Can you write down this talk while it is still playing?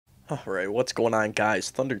Alright, what's going on, guys?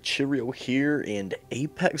 Thunder Cheerio here, and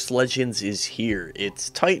Apex Legends is here. It's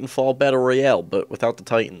Titanfall Battle Royale, but without the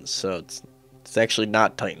Titans, so it's actually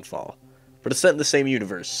not Titanfall. But it's set in the same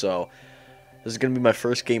universe, so this is going to be my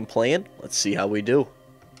first game playing. Let's see how we do.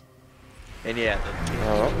 And yeah,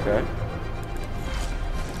 Oh, okay.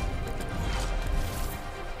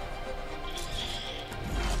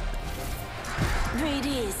 Breathe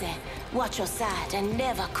easy. Watch your side and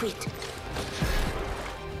never quit.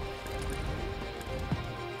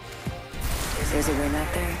 There's a win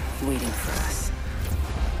out there waiting for us.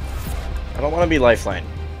 I don't want to be Lifeline.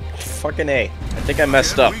 Fucking A. I think I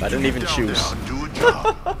messed up. I didn't even choose.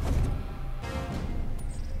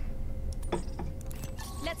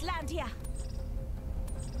 Let's land here.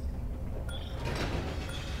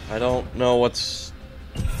 I don't know what's...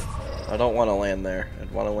 I don't want to land there.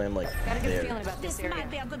 I'd want to land like Got a good there. feeling about this might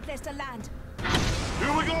be a good place to land.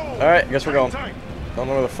 Here we go. Alright, guess we're going. Don't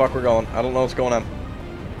know where the fuck we're going. I don't know what's going on.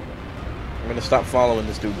 I'm gonna stop following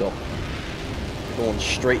this dude though. We're going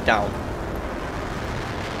straight down.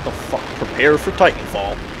 What the fuck? Prepare for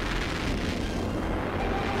Titanfall.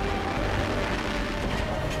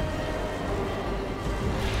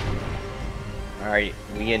 Alright,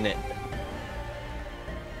 we in it.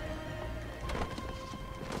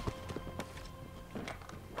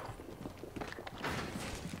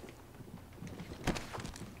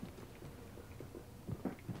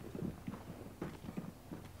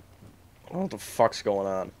 What the fuck's going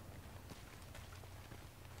on?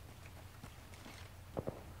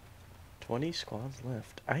 20 squads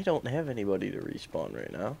left. I don't have anybody to respawn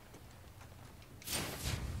right now.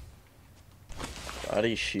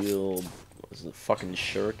 Body shield. What is it? Fucking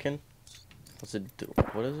shuriken? What's it do?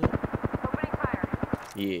 What is it? Opening fire.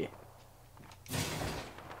 Yeah.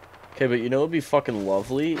 Okay, but you know what'd be fucking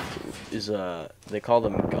lovely? Is, they call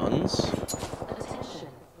them guns? Attention.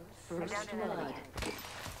 First blood.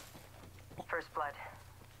 First blood.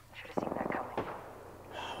 Should have seen that coming.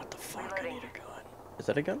 What the fuck? I need a gun. Is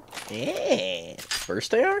that a gun? Yeah.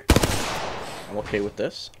 Burst AR? I'm okay with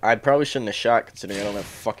this. I probably shouldn't have shot considering I don't have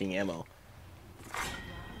fucking ammo.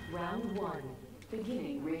 Round 1.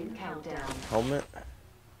 Beginning ring countdown. Helmet?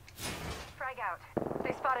 Frag out.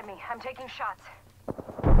 They spotted me. I'm taking shots.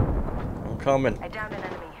 I'm coming. I downed an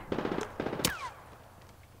enemy.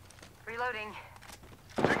 Reloading.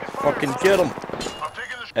 Fucking get him.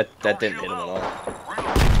 That didn't hit him at all.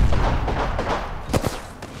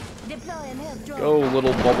 Deploy an airdrop. Go,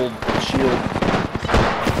 little bubble shield.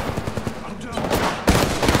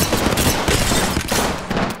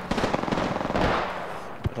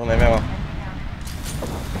 I don't have ammo.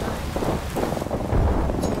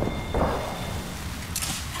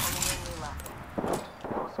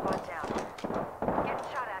 Squad down. Getting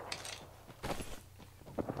shot at.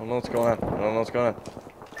 I don't know what's going on. I don't know what's going on.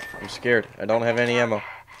 I'm scared. I don't have any ammo.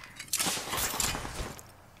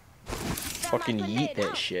 Fucking yeet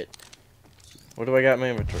that shit. What do I got in my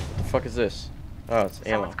inventory? What the fuck is this? Oh, it's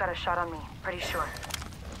ammo. Someone's got a shot on me. Pretty sure.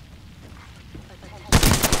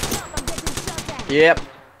 Yep.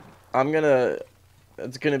 I'm gonna...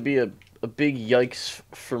 It's gonna be a big yikes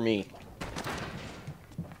for me.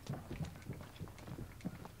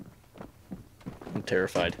 I'm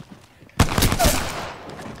terrified. Taking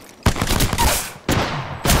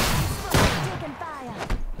fire.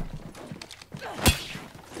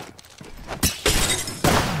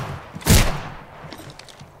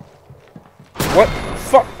 What?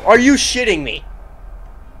 Fuck? Are you shitting me?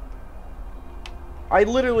 I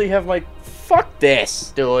literally have my... Fuck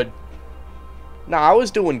this, dude. Nah, I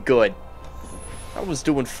was doing good. I was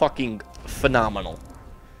doing fucking phenomenal.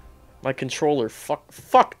 My controller,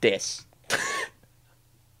 fuck this.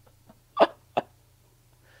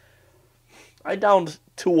 I downed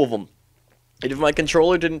 2 of them. And if my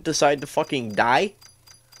controller didn't decide to fucking die,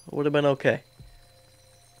 it would have been okay.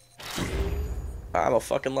 I'm a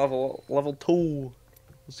fucking level 2.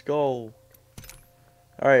 Let's go.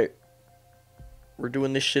 Alright. We're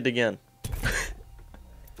doing this shit again.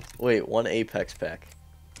 Wait, 1 Apex pack.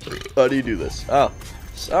 How do you do this? Oh.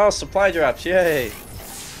 Oh, supply drops. Yay.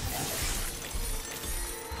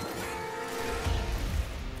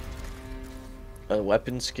 A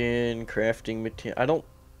weapon skin, crafting material. I don't...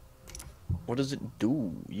 What does it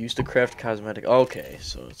do? Use to craft cosmetic. Okay,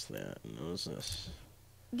 so it's that. And what is this?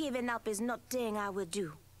 Giving up is not thing I would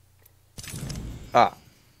do. Ah.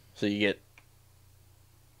 So you get...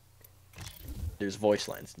 There's voice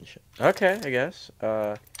lines and shit. Okay, I guess.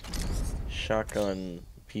 Shotgun,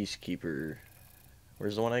 Peacekeeper.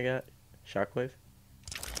 Where's the one I got? Shockwave?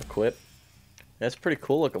 Equip. That's a pretty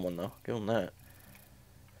cool looking one though. Give him that.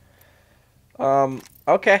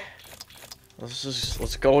 Okay.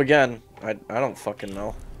 Let's go again. I don't fucking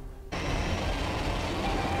know.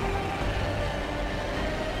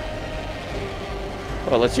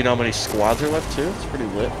 Oh, it lets you know how many squads are left too. It's pretty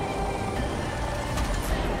lit.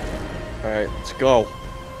 Alright, let's go.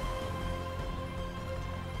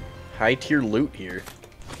 High tier loot here.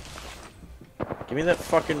 Give me that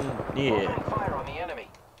fucking yeah. Fire on the enemy.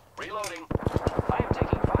 Reloading. I am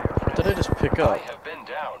taking fire. What did I just pick up? I have been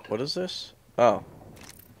downed. What is this? Oh.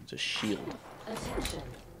 It's a shield. Attention.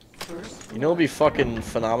 First You know what'd be fucking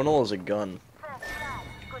phenomenal is a gun.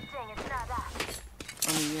 Good thing it's not that.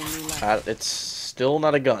 Only you and me left. It's still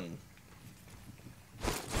not a gun.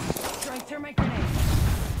 Throwing thermite grenade.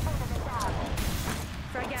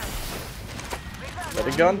 Frag out. Is that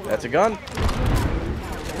a gun? That's a gun?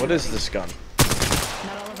 What is this gun?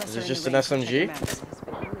 Not all of us Is are it in just the an range to check SMG? your maps.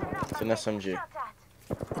 It's an SMG.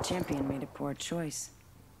 The champion made a poor choice.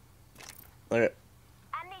 Okay.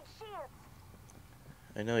 I need shields.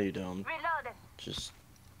 I know you don't. Reloaded. Just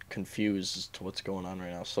confused as to what's going on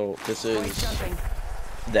right now. So this Boys is jumping.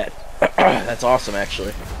 that. That's awesome,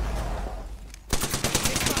 actually.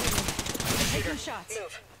 Taking shots.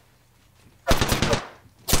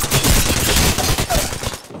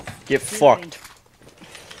 Get fucked.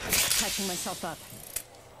 Catching myself up.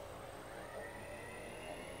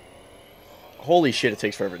 Holy shit! It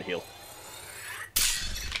takes forever to heal.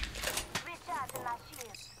 Recharging my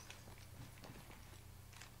shields.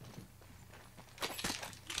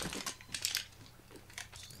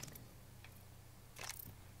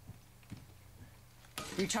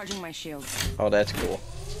 Recharging my shields. Oh, that's cool.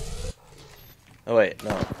 Oh wait,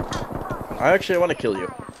 no. I actually want to kill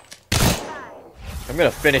you. I'm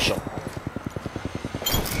gonna finish him.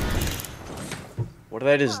 What did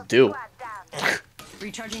I just do? Squad down.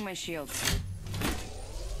 Recharging my shields.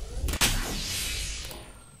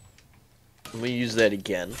 Let me use that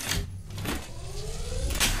again.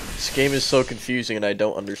 This game is so confusing and I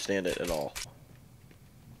don't understand it at all.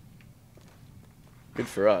 Good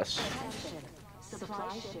for us. supply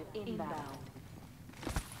ship inbound.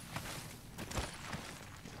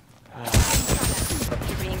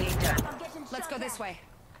 Let's go this way.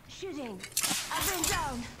 Shooting. I've been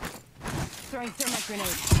down. Throwing thermite grenade.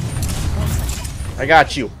 I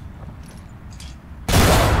got you.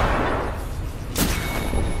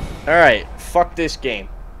 Alright, fuck this game.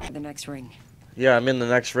 The next ring. Yeah, I'm in the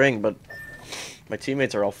next ring, but my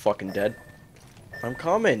teammates are all fucking dead. I'm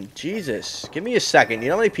coming. Jesus. Give me a second. You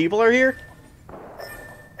know how many people are here?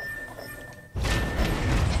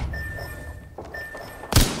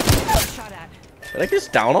 Shot at. Did I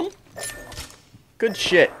just down them? Good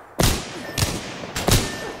shit.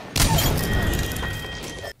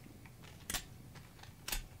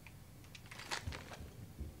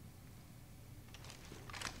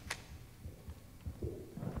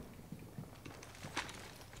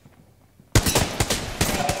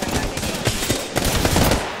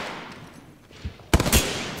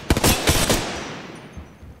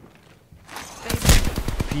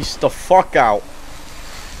 Piece the fuck out.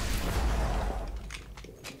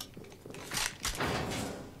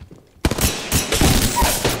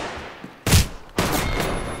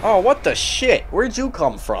 Oh, what the shit? Where'd you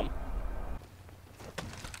come from?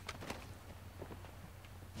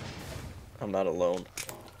 I'm not alone.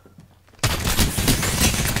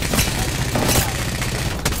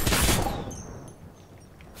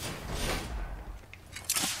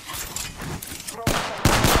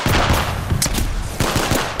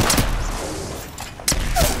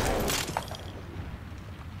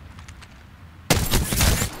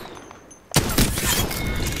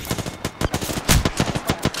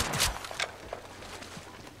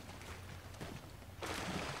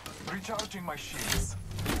 Recharging my shields.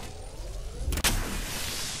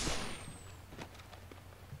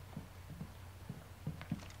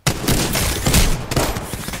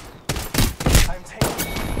 I'm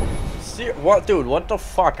taking. What, dude? What the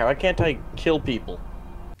fuck? Why can't I kill people?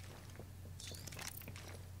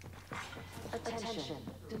 Attention.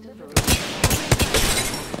 Delivery.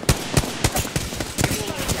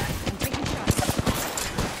 I'm taking shots.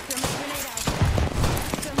 Thermite grenade out.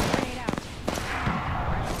 Thermite grenade out.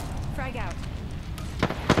 Frag out.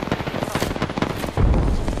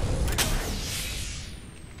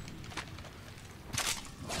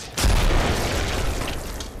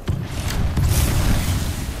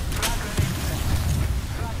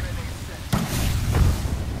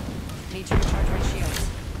 Need to recharge my shields.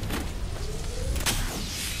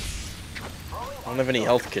 I don't have any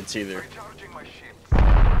health kits either. Recharging my shields.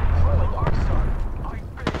 Throwing arc star. I'm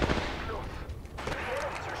very close. The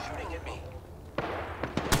enemies are shooting at me.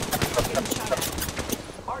 Getting shot at.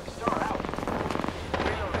 Arc star out.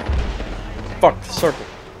 Reloading. Fuck, the circle.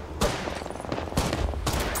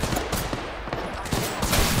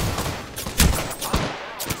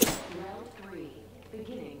 Round 3.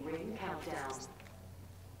 Beginning ring countdown.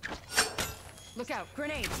 Look out,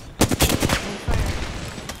 grenade. On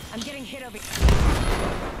fire. I'm getting hit over.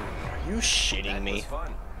 Are you shitting me? Was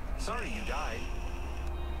fun. Sorry you died.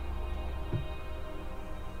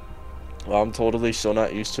 Well, I'm totally still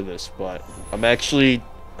not used to this, but I'm actually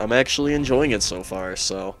enjoying it so far,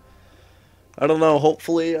 so I don't know,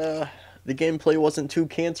 hopefully the gameplay wasn't too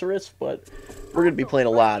cancerous, but we're going to be playing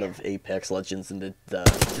a lot of Apex Legends in the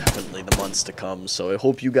definitely the months to come, so I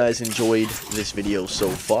hope you guys enjoyed this video so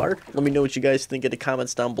far. Let me know what you guys think in the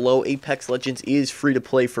comments down below. Apex Legends is free to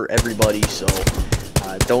play for everybody, so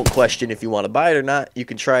don't question if you want to buy it or not. You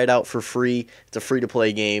can try it out for free. It's a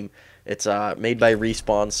free-to-play game. It's made by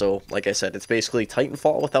Respawn, so like I said, it's basically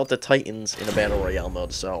Titanfall without the Titans in a Battle Royale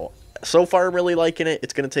mode. So far I'm really liking it.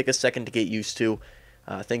 It's going to take a second to get used to.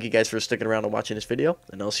 Thank you guys for sticking around and watching this video,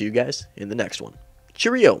 and I'll see you guys in the next one.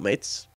 Cheerio, mates.